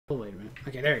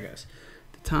Okay, there it goes.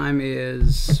 The time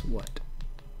is what?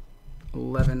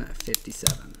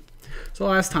 11:57. So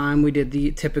last time we did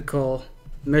the typical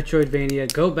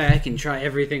Metroidvania, go back and try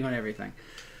everything on everything.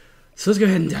 So let's go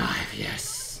ahead and dive.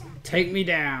 Yes. Take me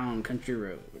down, country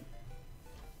road.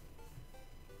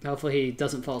 Hopefully he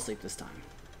doesn't fall asleep this time.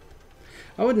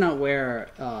 I would not wear,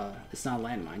 it's not a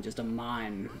landmine, just a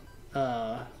mine.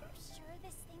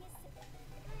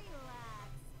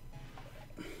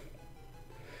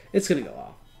 It's gonna go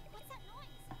off.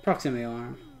 Proximity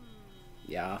alarm.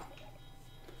 Yeah.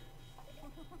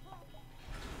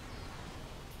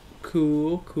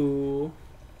 Cool, cool.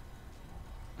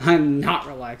 I'm not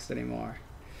relaxed anymore.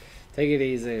 Take it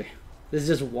easy. This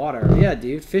is just water. Yeah,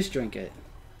 dude. Fish drink it.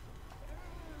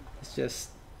 It's just...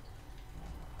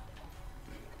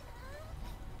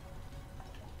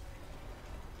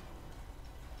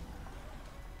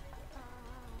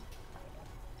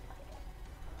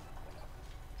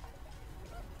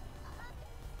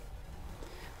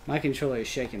 My controller is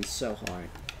shaking so hard.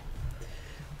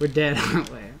 We're dead, aren't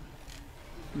we?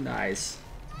 Nice.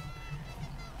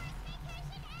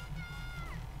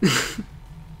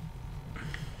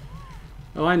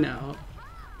 Oh, I know.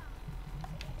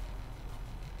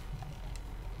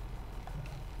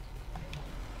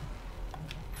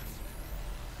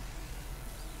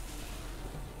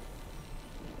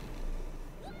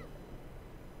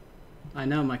 I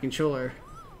know, my controller.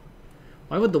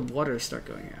 Why would the water start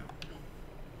going out?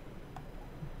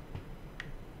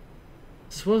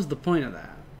 So what was the point of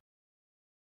that?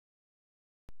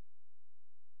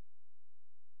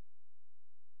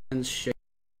 And shit.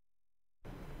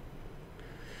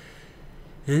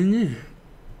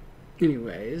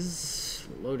 Anyways,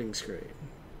 loading screen.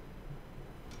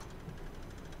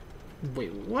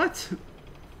 Wait, what?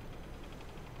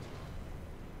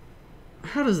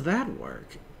 How does that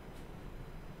work?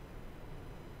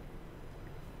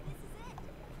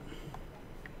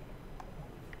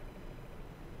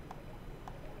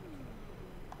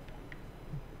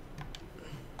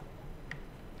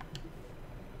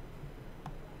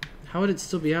 How would it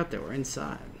still be out there? We're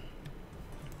inside.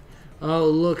 Oh,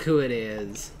 look who it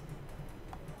is.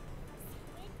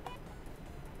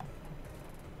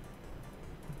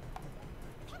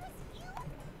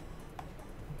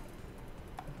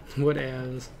 What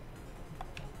is?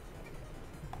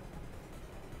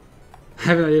 I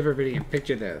haven't ever really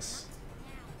pictured this.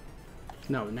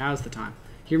 No, now's the time.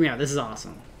 Hear me out. This is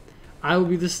awesome. I will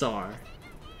be the star.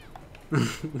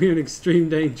 We're in extreme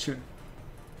danger.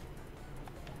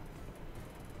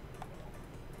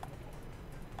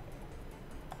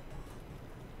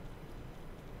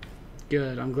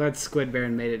 Good. I'm glad Squid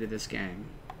Baron made it to this game.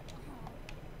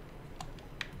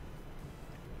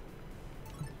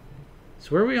 So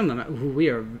where are we on the map? Ooh, we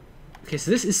are... Okay,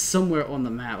 so this is somewhere on the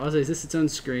map. I was like, is this its own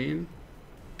screen?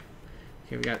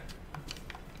 Okay, we got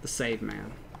the save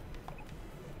man.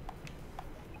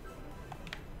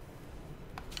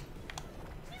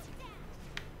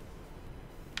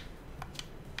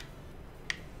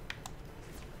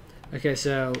 Okay,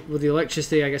 so with the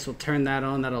electricity, I guess we'll turn that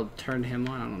on. That'll turn him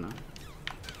on. I don't know.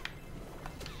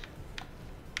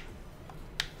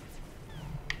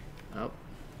 Oh.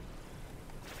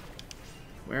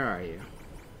 Where are you?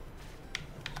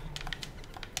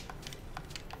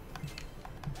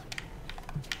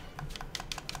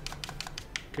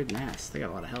 Goodness, they got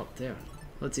a lot of help too.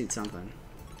 Let's eat something.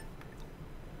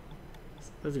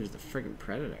 Those are the friggin'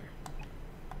 predator.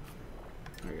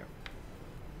 There we go.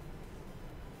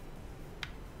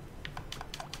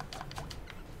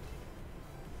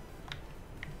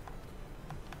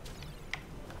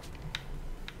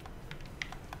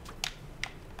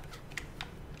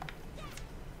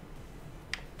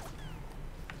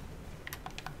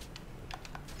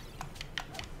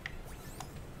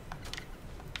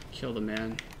 Kill the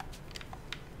man.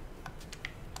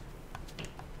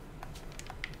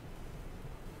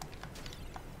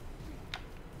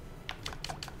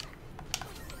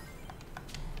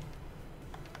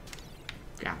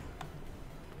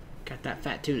 Got that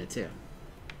fat tuna too.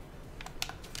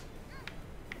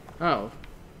 Oh.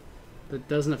 That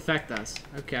doesn't affect us.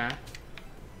 Okay.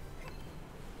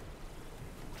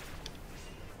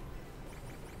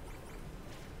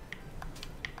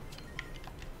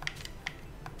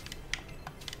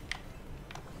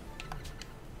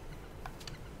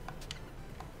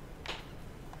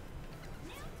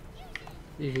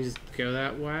 You can just go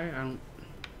that way? I don't...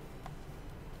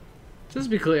 Just to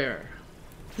be clear.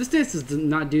 This dance does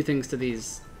not do things to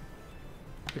these...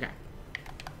 Okay.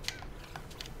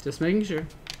 Just making sure.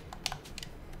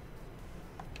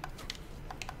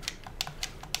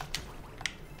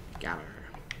 Got her.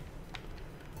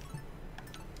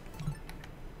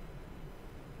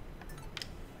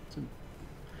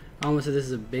 I almost said this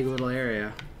is a big little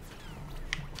area.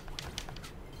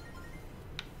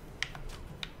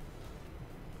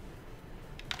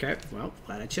 Okay, well,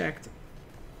 glad I checked.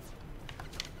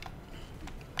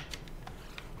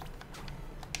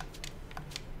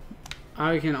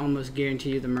 I can almost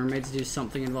guarantee you the mermaids do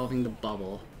something involving the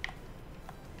bubble.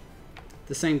 At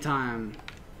the same time,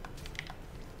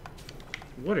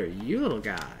 what are you little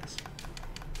guys?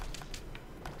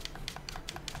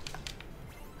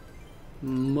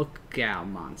 Mukgao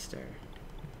monster.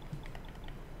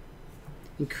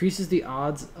 Increases the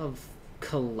odds of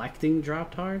collecting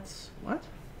dropped hearts? What?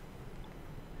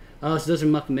 Oh, so those are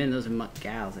muckmen, those are muck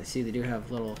gals. I see they do have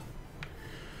little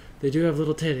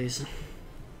titties.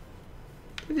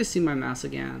 I just see my mouse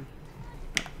again.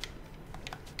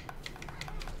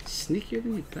 Sneakier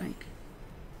than you think.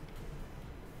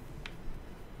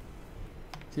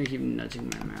 It's gonna keep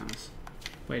nudging my mouse.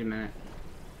 Wait a minute.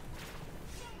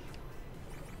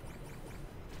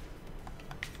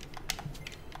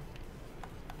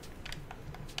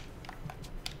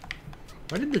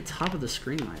 Why did the top of the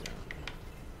screen light up?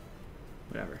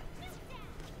 Whatever.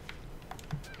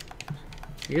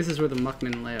 I guess this is where the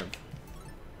muckmen live.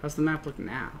 How's the map look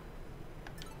now?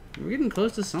 We're getting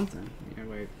close to something. Yeah,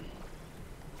 wait.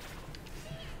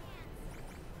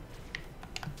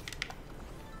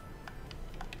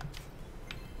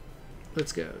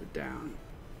 Let's go down.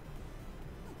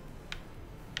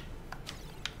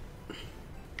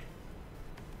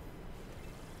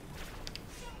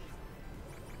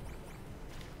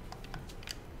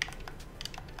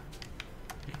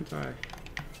 Bye.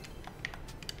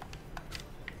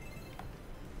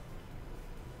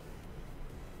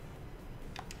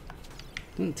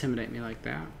 Don't intimidate me like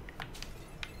that.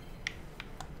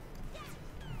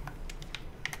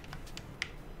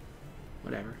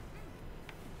 Whatever.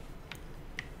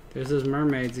 There's those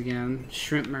mermaids again.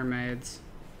 Shrimp mermaids.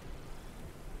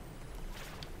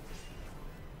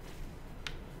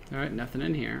 Alright, nothing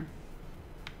in here.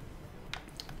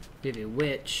 Maybe a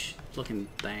witch looking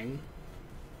thing.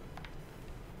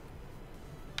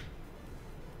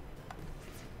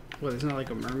 Well, there's not like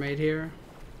a mermaid here.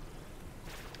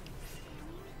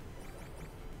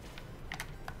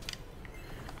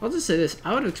 I'll just say this.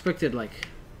 I would have expected like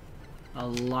a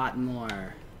lot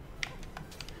more.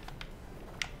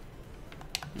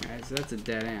 Alright, so that's a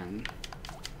dead end.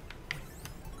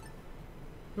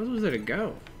 Where was there to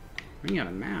go? Bring out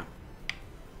a map.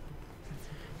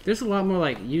 There's a lot more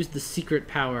like use the secret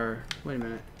power. Wait a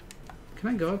minute. Can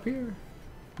I go up here?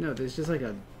 No, there's just like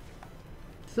a...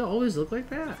 Does it always look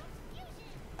like that?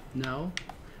 No?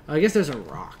 Oh, I guess there's a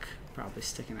rock probably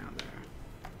sticking out there.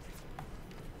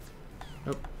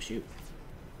 Oh, shoot.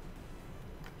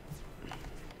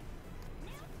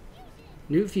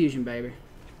 Newt fusion, baby.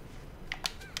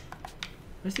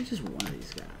 Why is there just one of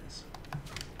these guys?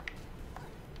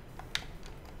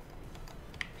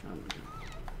 Oh my god.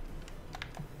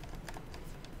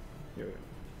 Here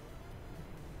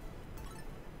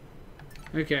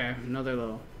we go. Okay, another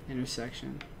little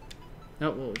intersection.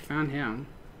 Oh, well, we found him.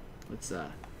 Let's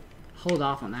hold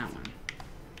off on that one.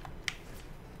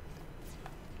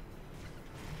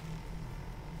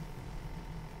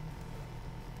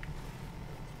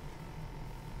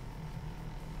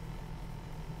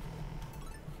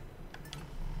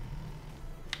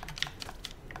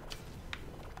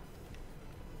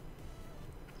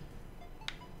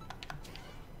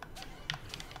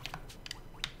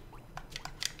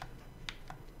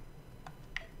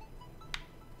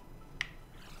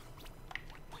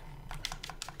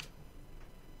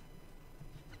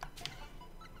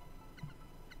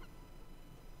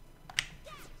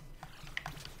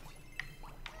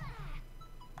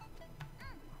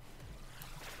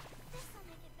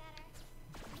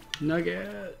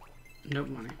 Nugget. Nope,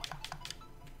 money.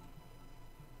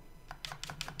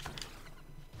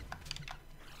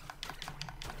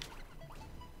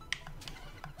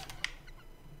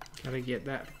 Gotta get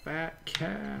that fat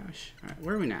cash. Alright,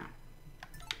 where are we now?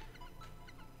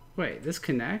 Wait, this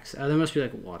connects? Oh, there must be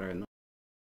like water in the...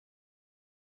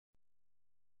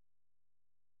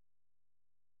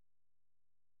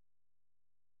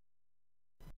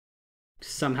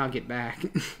 Somehow get back.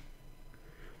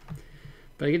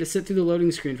 But I get to sit through the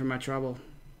loading screen for my trouble.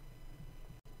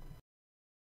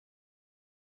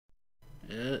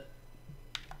 Okay,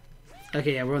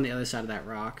 yeah, we're on the other side of that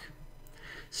rock.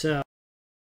 So...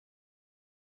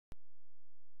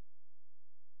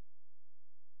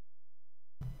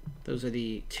 those are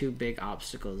the two big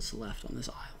obstacles left on this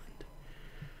island.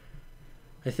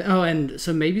 Oh, and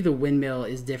so maybe the windmill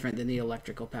is different than the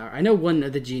electrical power. I know one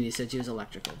of the genies said she was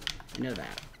electrical. I know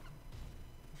that.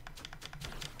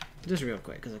 Just real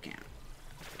quick, because I can't.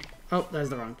 Oh, that's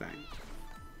the wrong thing.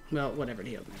 Well, whatever, it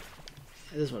healed me.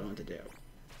 This is what I want to do.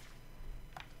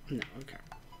 No, okay.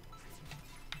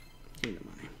 Give me the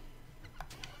money.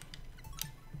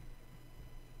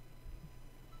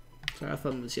 Sorry, I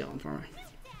thought it was yelling for me.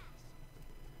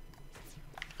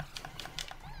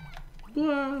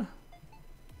 Blah.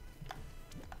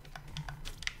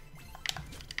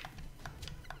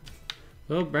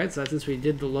 Well, bright side, since we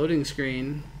did the loading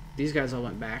screen, these guys all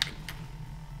went back.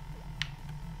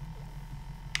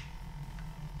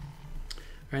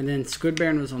 And then Squid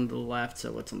Baron was on the left,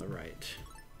 so what's on the right?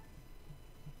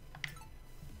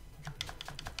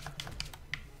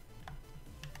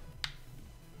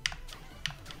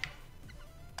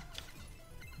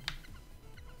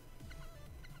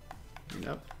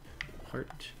 Nope.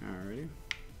 Heart. Alrighty.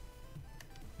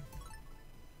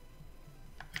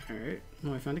 Alright.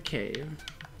 Well, I found a cave.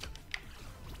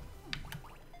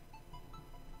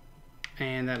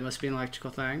 And that must be an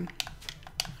electrical thing.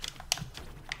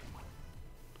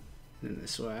 Then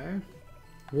this way.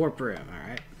 Warp room,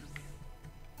 alright.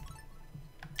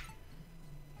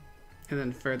 And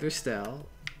then further still,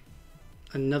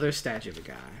 another statue of a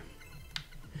guy.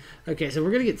 Okay, so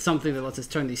we're gonna get something that lets us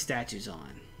turn these statues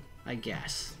on, I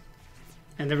guess.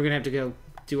 And then we're gonna have to go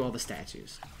do all the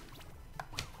statues.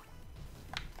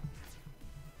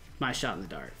 My shot in the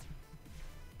dark.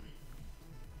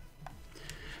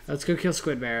 Let's go kill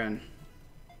Squid Baron.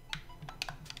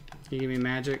 Can you give me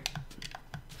magic?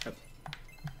 Yep.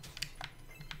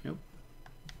 Nope.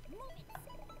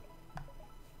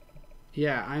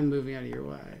 Yeah, I'm moving out of your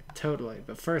way. Totally.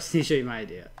 But first, let me show you my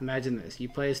idea. Imagine this. You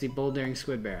play as the bold, daring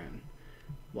Squid Baron.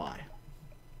 Why?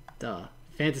 Duh.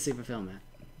 Fantasy fulfillment.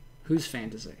 Whose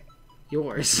fantasy?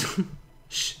 Yours.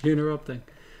 Shh, you're interrupting.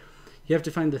 You have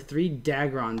to find the 3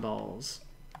 Dagron balls.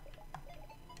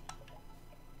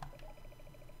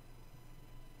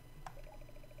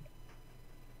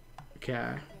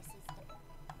 Okay.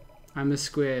 I'm a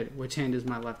squid. Which hand is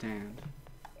my left hand?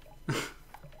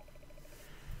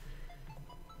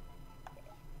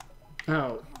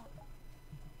 Oh.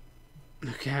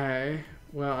 Okay.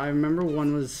 Well, I remember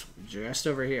one was just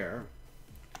over here.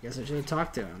 I guess I should have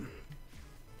talked to him.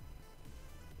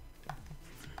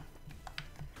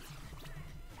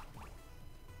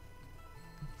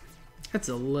 That's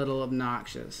a little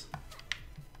obnoxious.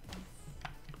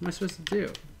 What am I supposed to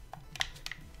do?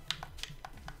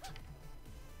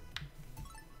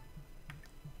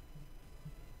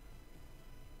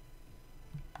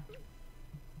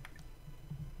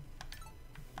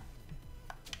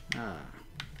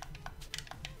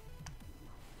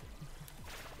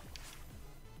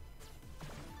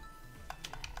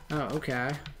 Oh,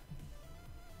 okay.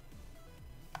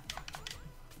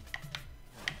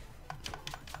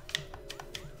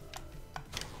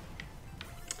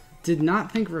 Did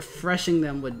not think refreshing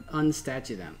them would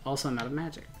unstatue them. Also, I'm out of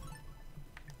magic.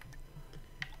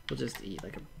 We'll just eat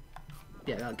like a...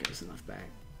 Yeah, that'll give us enough back.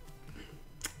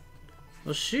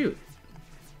 Well, shoot.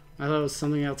 I thought it was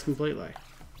something else completely.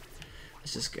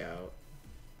 Let's just go.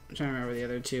 I'm trying to remember where the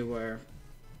other two were.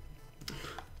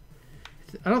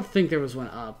 I don't think there was one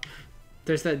up.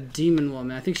 There's that demon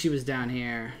woman. I think she was down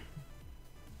here.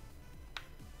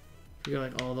 You go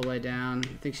like all the way down.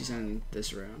 I think she's in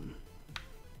this room.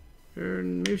 Or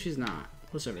maybe she's not.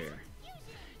 What's over here?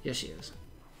 Yes, she is.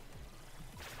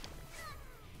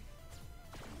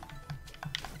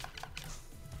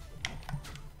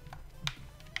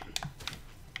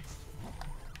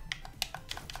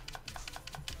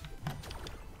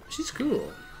 She's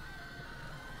cool.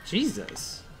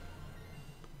 Jesus.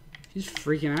 She's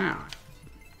freaking out.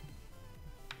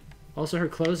 Also, her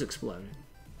clothes exploded.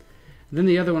 And then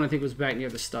the other one I think was back near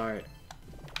the start.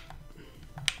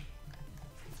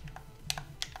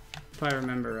 If I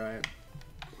remember right.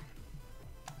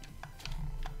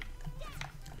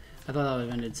 I thought that would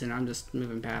have ended soon. I'm just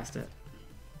moving past it.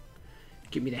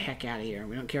 Get me the heck out of here.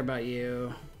 We don't care about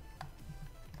you.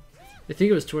 I think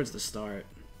it was towards the start.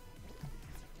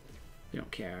 We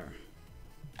don't care.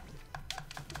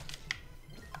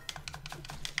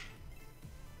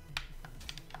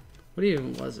 What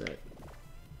even was it?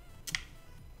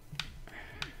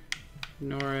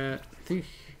 Ignore it. I think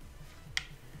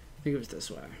it was this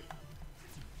way.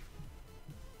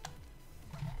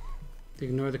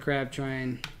 Ignore the crab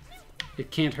train. It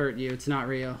can't hurt you. It's not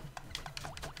real.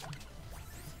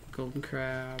 Golden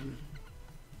crab.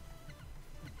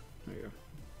 There you go.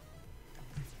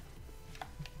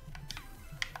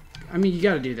 I mean, you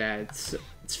gotta do that.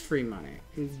 It's free money.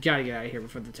 You gotta get out of here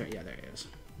before the turn. Yeah, there he is.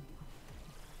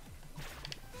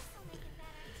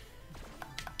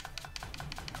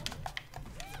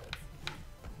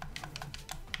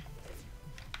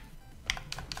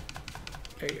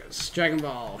 There he goes. Dragon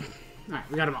Ball.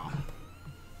 Alright, we got them all.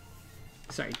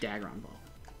 Sorry, Dagron Ball.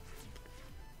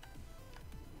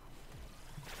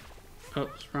 Oh,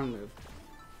 wrong move.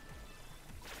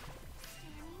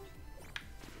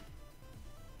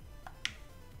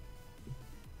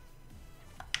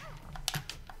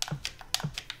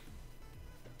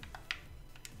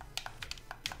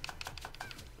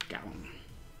 Got one.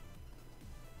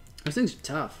 Those things are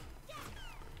tough.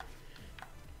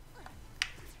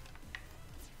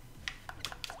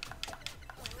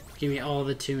 Give me all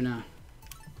the tuna.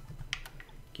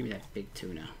 Give me that big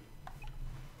tuna.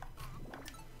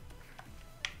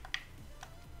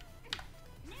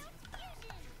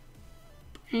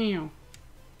 Ow.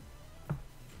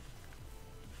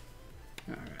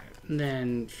 Alright, and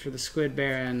then for the Squid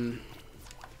Baron,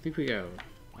 I think we go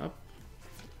up.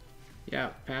 Yeah,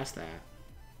 past that.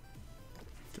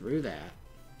 Through that.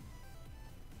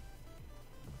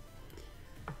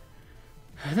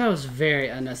 That was a very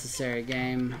unnecessary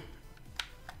game.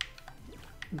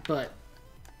 But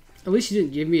at least you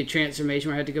didn't give me a transformation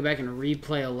where I had to go back and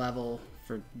replay a level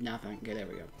for nothing. Okay, there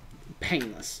we go.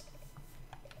 Painless.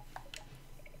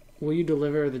 Will you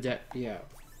deliver the debt? Yeah.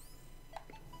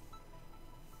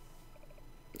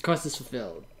 Cost is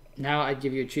fulfilled. Now I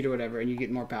give you a treat or whatever and you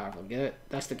get more powerful. Get it?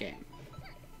 That's the game.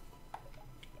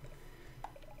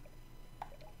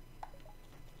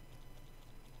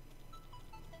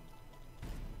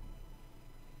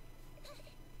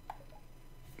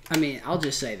 I mean, I'll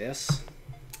just say this.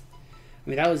 I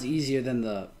mean, that was easier than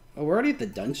the... Oh, we're already at the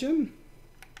dungeon?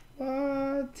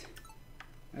 What?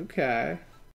 Okay.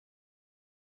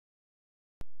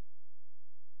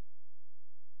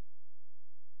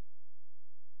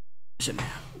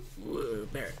 Whoa,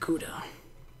 Barracuda.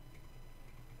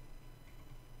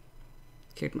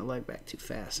 Kicked my leg back too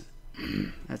fast.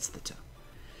 That's the top.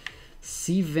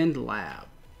 Sea-Vent Lab.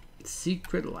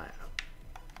 Secret Lab.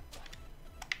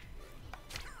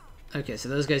 Okay, so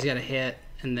those guys got a hit,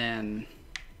 and then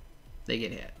they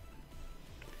get hit.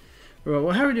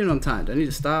 Well, how are we doing on time? Do I need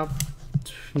to stop?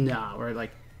 No, we're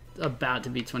like about to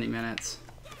be 20 minutes.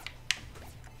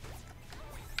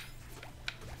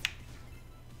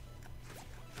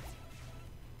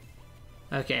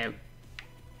 Okay.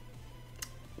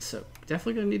 So,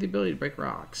 definitely gonna need the ability to break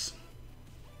rocks.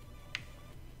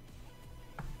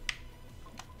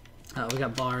 Oh, we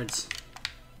got bards.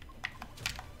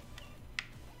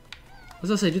 I was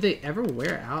gonna say, do they ever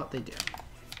wear out? They do.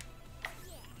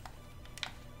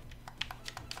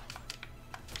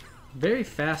 Very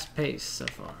fast pace so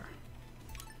far.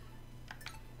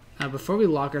 Before we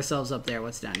lock ourselves up there,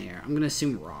 what's down here? I'm gonna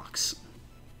assume rocks.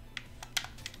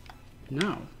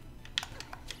 No.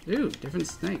 Ooh, different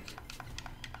snake.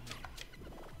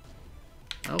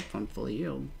 Oh, I'm fully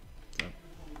healed. So.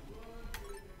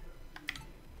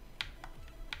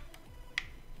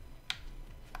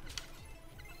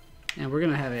 And we're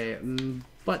gonna have a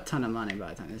butt ton of money by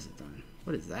the time this is done.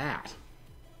 What is that?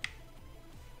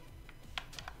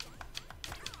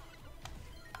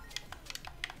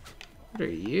 What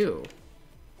are you?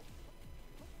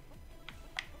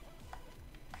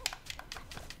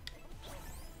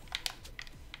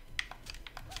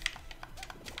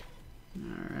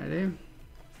 Alrighty.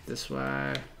 This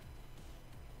way.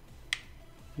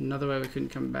 Another way we couldn't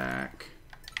come back.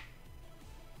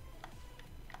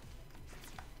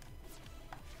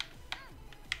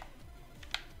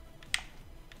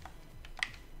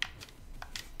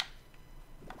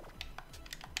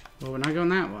 Well, we're not going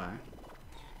that way.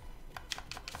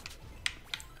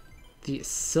 The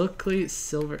silky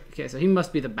silver... Okay, so he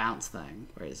must be the bounce thing.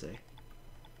 Where is he?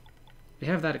 We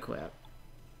have that equipped.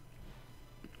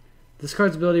 This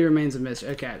card's ability remains a mystery.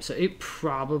 Okay, so it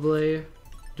probably...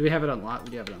 Do we have it unlocked?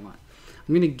 We do have it unlocked.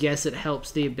 I'm going to guess it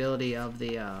helps the ability of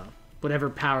the... whatever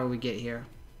power we get here.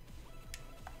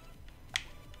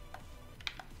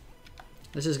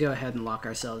 Let's just go ahead and lock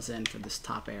ourselves in for this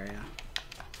top area.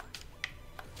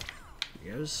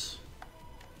 There he goes.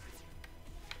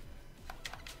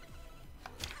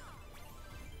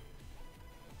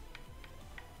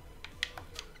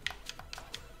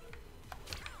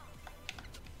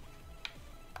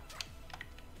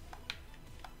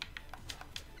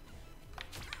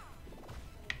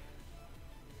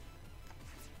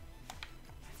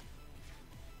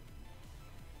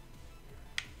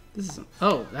 This is...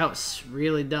 Oh, that was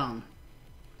really dumb.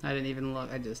 I didn't even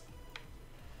look. I just...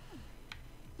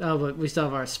 Oh, but we still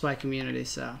have our spike immunity,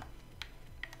 so...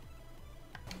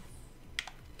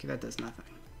 Okay, that does nothing.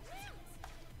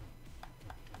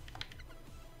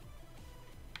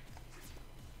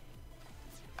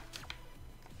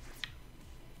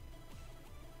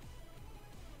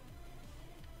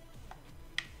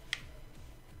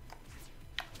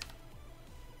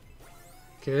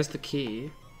 Okay, there's the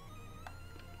key.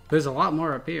 There's a lot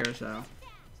more up here, so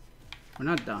we're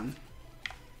not done.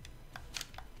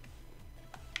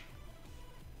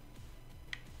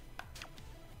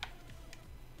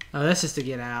 Oh, that's just to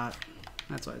get out.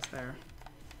 That's why it's there.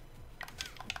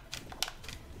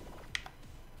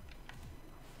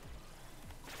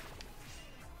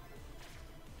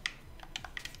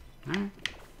 Alright.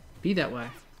 Be that way.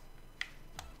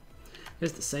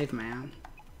 There's the safe, man.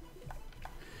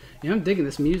 Yeah, I'm digging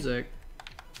this music.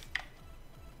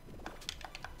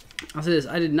 I'll say this,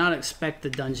 I did not expect the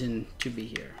dungeon to be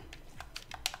here.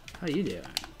 How you doing?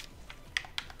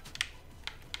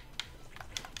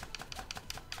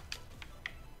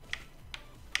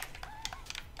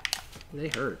 They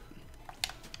hurt.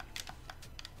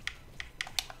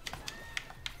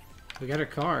 We got our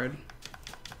card.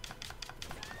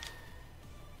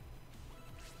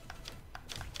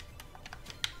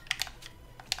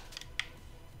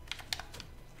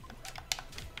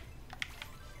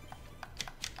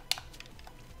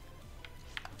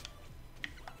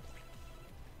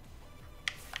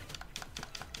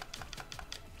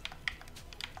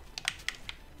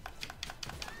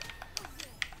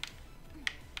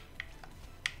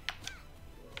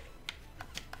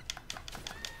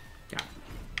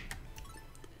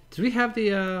 Do we have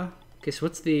the, okay, so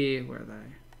what's the, where are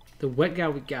they? The wet guy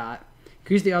we got.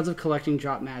 Increase the odds of collecting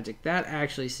drop magic. That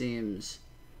actually seems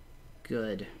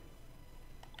good.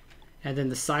 And then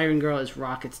the Siren Girl is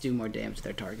rockets do more damage to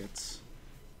their targets.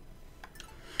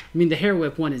 I mean, the hair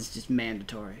whip one is just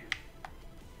mandatory.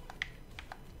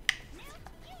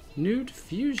 Nude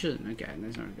fusion. Okay,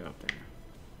 there's no one to go up there.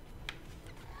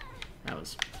 That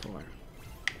was poor.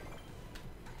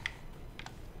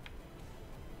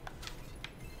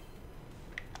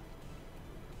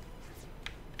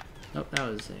 Oh, that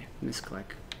was a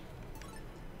misclick.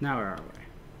 Now where are we?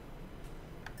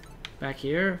 Back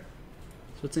here?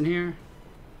 So what's in here?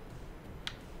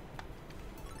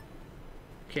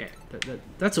 Okay,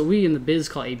 that's what we in the biz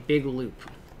call a big loop.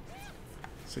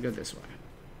 So go this way.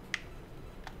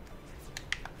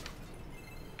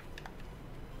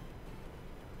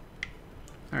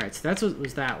 Alright, so that's what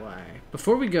was that way.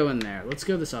 Before we go in there, let's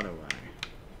go this other way.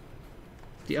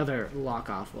 The other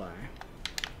lock-off way.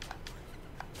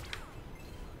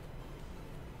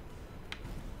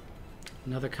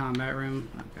 Another combat room.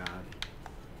 Oh god.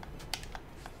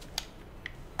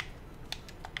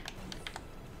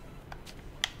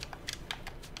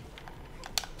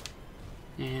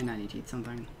 And I need to eat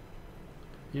something.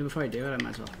 You know, before I do it, I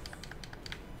might as well.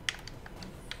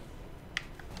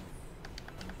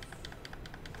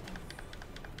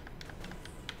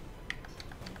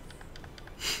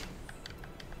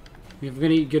 We're gonna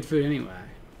eat good food anyway.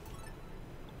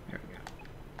 There we go.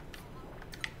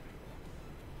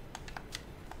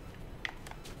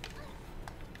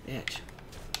 Bitch.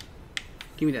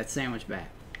 Give me that sandwich back.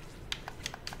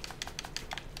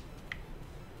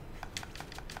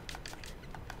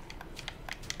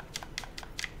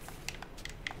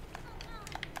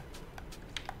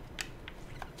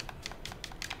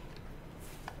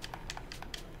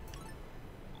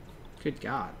 Good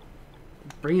God.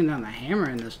 Bringing down the hammer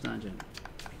in this dungeon.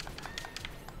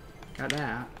 Got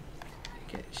that.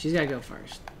 Okay, she's gotta go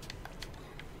first.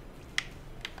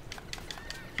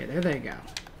 Okay, there they go.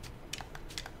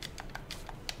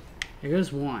 There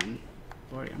goes one.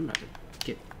 Boy, I'm about to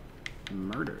get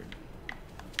murdered.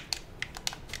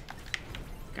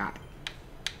 Got it.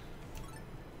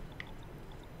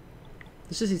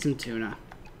 Let's just eat some tuna.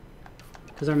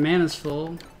 Because our mana's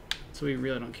full, so we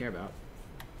really don't care about.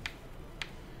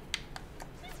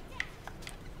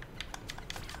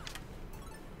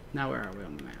 Now where are we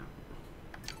on the map?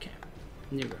 Okay,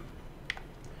 new room.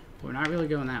 We're not really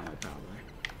going that way, probably.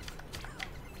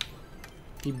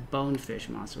 The bonefish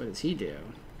monster. What does he do?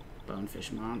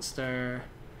 Bonefish monster.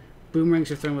 Boomerangs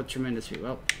are thrown with tremendous speed.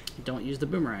 Well, don't use the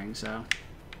boomerang, so.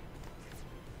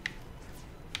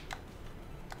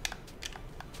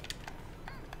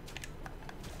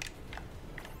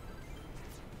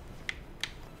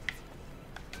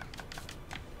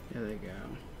 There they go.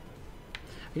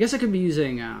 I guess I could be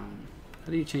using, how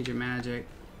do you change your magic?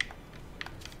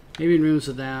 Maybe in rooms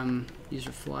with them, use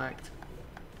reflect.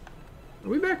 Are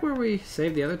we back where we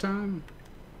saved the other time?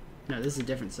 No, this is a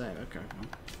different save. Okay.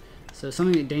 So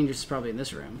something dangerous is probably in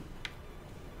this room.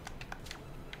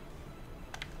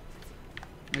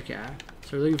 Okay.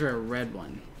 So we're looking for a red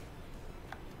one.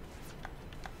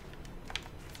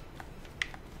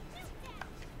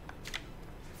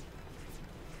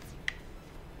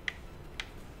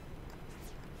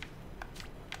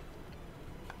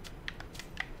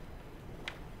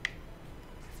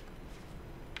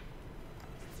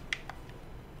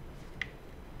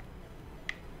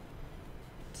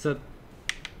 So,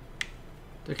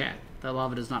 okay, that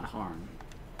lava does not harm.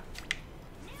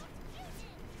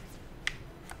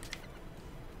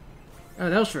 Oh,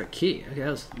 that was for a key. Okay, that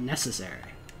was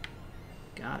necessary.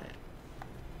 Got it.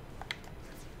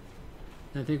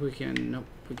 I think we can... Nope,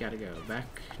 we gotta go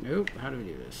back. Nope, how do we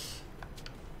do this?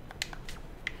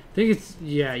 I think it's...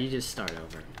 Yeah, you just start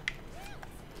over.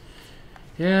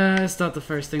 Yeah, it's not the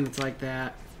first thing that's like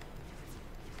that.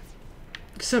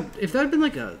 Except, if that had been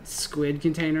like a squid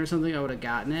container or something, I would have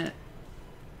gotten it.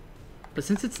 But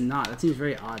since it's not, that seems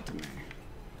very odd to me.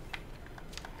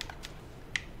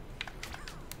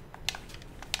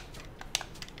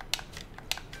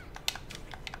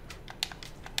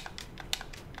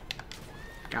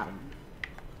 Got him.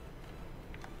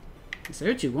 Say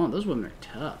what you want, those women are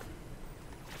tough.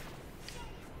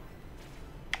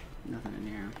 Nothing in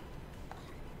here.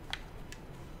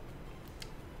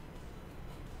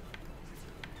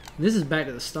 This is back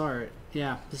to the start.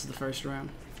 Yeah, this is the first round.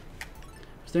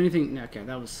 Is there anything? No, okay,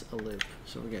 that was a loop.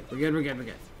 So we're good. We're good, we're good, we're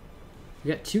good.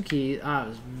 We got 2 keys. I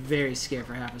was very scared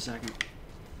for half a second.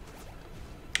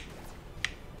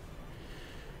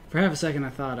 For half a second I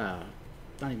thought, I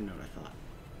don't even know what I thought.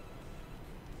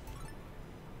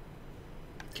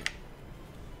 Okay.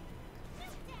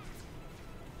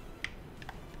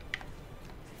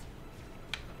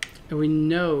 And we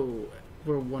know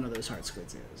where one of those heart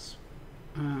squids is.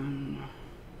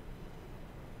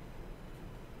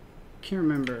 Can't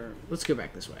remember. Let's go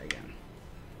back this way again.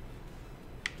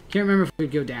 Can't remember if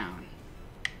we'd go down.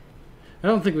 I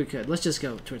don't think we could. Let's just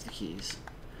go towards the keys.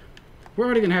 We're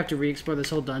already going to have to re-explore this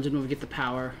whole dungeon when we get the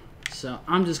power. So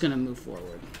I'm just going to move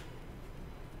forward.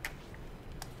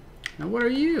 Now what are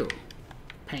you?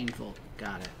 Painful.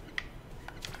 Got it.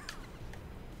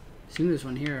 Assume there's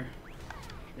one here.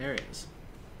 There it is.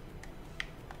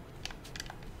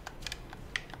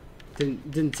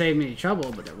 Didn't save me any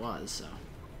trouble, but there was, so.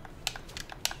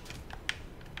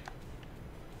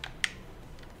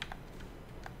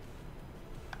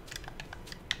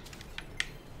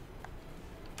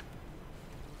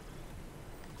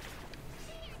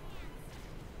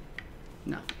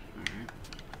 Nothing. Alright.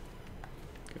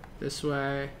 Go this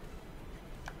way.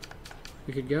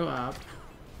 We could go up.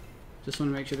 Just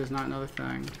want to make sure there's not another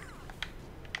thing.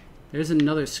 There's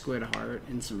another squid heart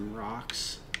and some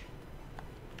rocks.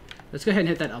 Let's go ahead and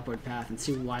hit that upward path and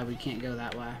see why we can't go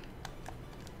that way.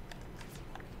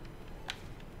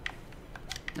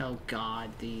 Oh god,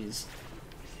 these.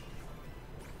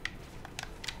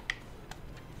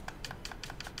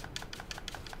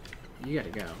 You gotta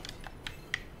go.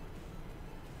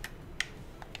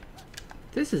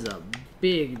 This is a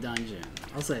big dungeon.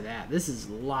 I'll say that. This is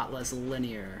a lot less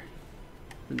linear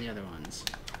than the other ones.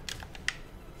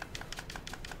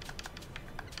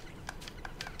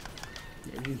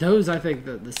 Those, I think,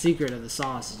 the secret of the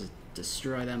sauce is to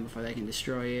destroy them before they can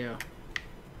destroy you.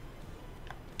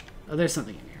 Oh, there's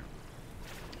something in here.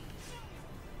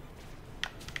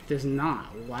 There's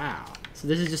not. Wow. So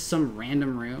this is just some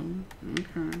random room?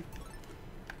 Okay.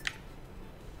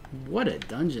 What a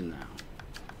dungeon, though.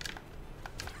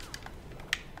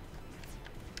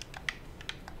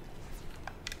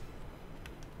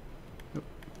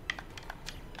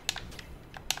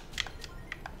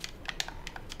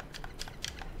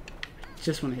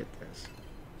 Just want to hit this.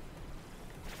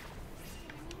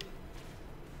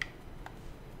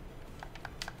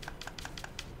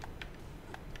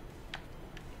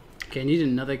 Okay, I need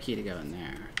another key to go in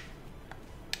there.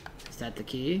 Is that the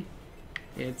key?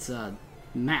 It's a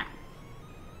map.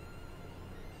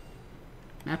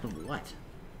 Map of what?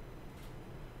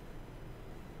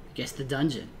 I guess the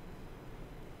dungeon.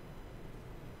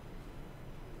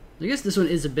 I guess this one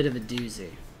is a bit of a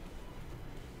doozy.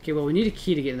 Okay, well, we need a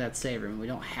key to get in that save room. We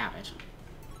don't have it.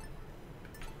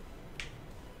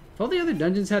 If all the other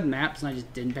dungeons had maps and I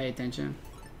just didn't pay attention.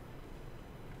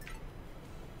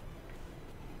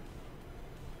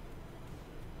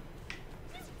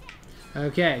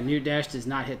 Okay, new dash does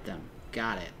not hit them.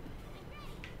 Got it.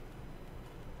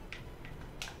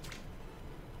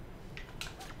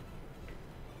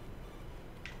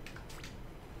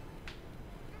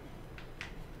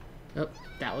 Oh,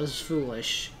 that was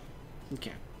foolish.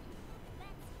 Okay.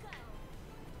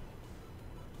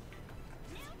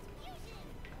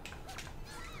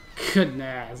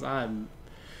 Goodness, I'm...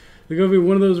 There's gonna be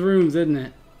one of those rooms, isn't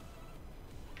it?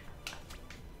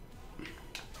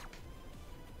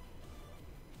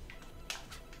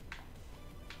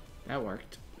 That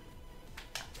worked.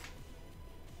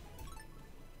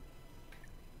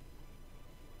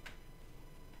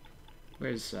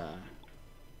 Where's,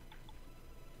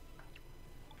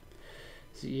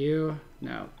 Is it you?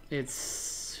 No,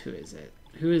 it's... Who is it?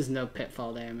 Who is no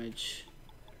pitfall damage?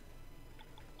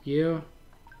 You?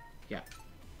 Yeah.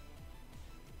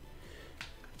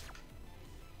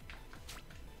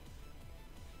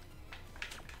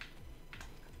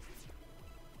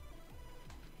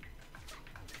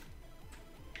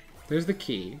 There's the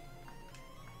key.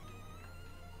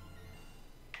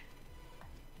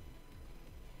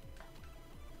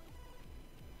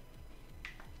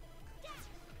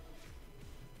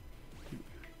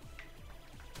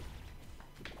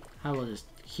 I will just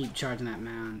keep charging that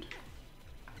mound.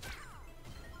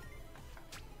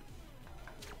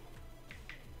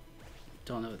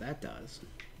 Don't know what that does.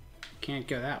 Can't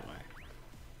go that way.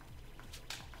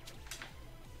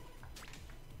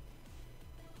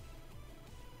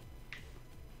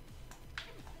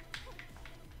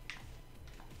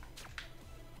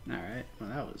 Alright, well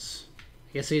that was...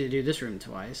 I guess I need to do this room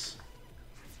twice.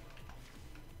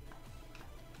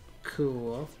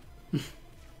 Cool.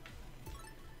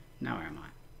 Now where am I?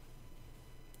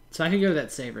 So I can go to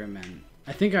that save room and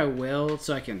I think I will,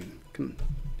 so I can...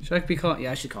 Should I be called?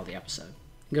 Yeah, I should call the episode.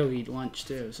 Go eat lunch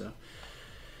too, so...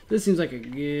 This seems like a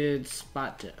good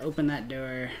spot to open that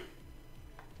door.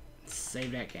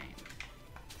 Save that game.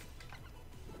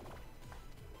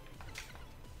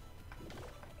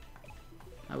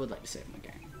 I would like to save my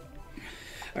game.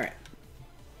 Alright.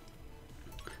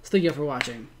 So thank you all for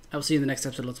watching. I will see you in the next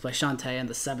episode of Let's Play Shantae and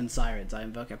the 7 Sirens. I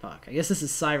am Vokapok. I guess this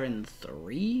is Siren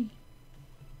 3?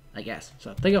 I guess.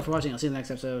 So thank you all for watching. I'll see you in the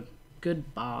next episode.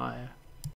 Goodbye.